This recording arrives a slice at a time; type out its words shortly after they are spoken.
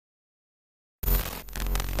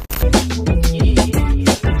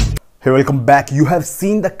Hey, welcome back. You have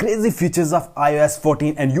seen the crazy features of iOS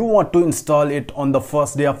 14 and you want to install it on the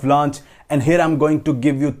first day of launch, and here I'm going to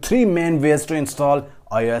give you 3 main ways to install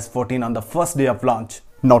iOS 14 on the first day of launch.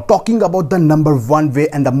 Now, talking about the number 1 way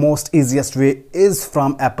and the most easiest way is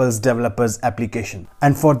from Apple's developers application.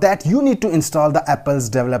 And for that you need to install the Apple's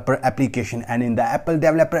developer application, and in the Apple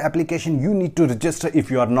developer application you need to register if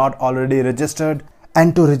you are not already registered.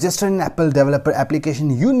 And to register in Apple developer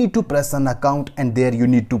application, you need to press an account, and there you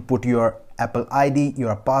need to put your Apple ID,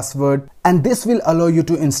 your password, and this will allow you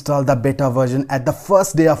to install the beta version at the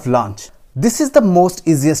first day of launch. This is the most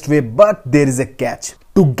easiest way, but there is a catch.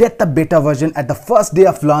 To get the beta version at the first day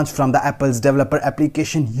of launch from the Apple's developer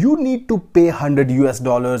application, you need to pay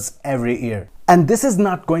 $100 every year. And this is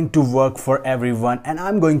not going to work for everyone, and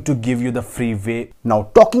I'm going to give you the free way. Now,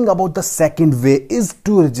 talking about the second way is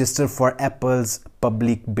to register for Apple's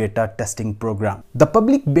public beta testing program. The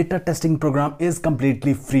public beta testing program is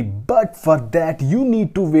completely free, but for that you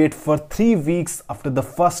need to wait for 3 weeks after the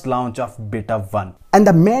first launch of beta 1. And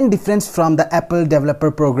the main difference from the Apple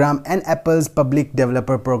developer program and Apple's public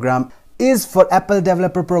developer program is, for Apple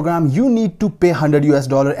developer program you need to pay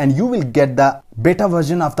 $100 and you will get the beta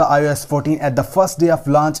version of the iOS 14 at the first day of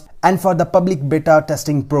launch, and for the public beta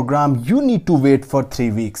testing program you need to wait for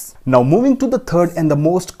 3 weeks. Now, moving to the third and the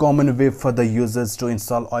most common way for the users to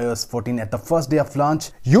install iOS 14 at the first day of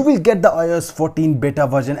launch, you will get the iOS 14 beta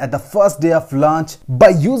version at the first day of launch by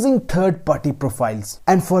using third-party profiles.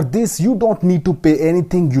 And for this you don't need to pay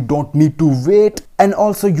anything, you don't need to wait, and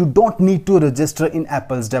also you don't need to register in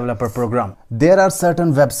Apple's developer program. There are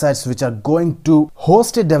certain websites which are going to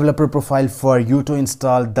host a developer profile for you to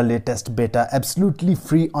install the latest beta absolutely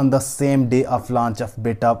free on the same day of launch of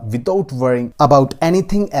beta without worrying about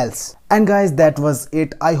anything else. And guys, that was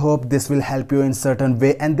it. I hope this will help you in certain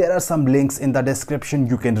way, and there are some links in the description,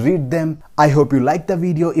 you can read them. I hope you liked the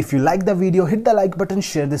video. If you like the video, hit the like button,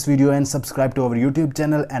 share this video and subscribe to our YouTube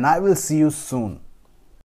channel, and I will see you soon.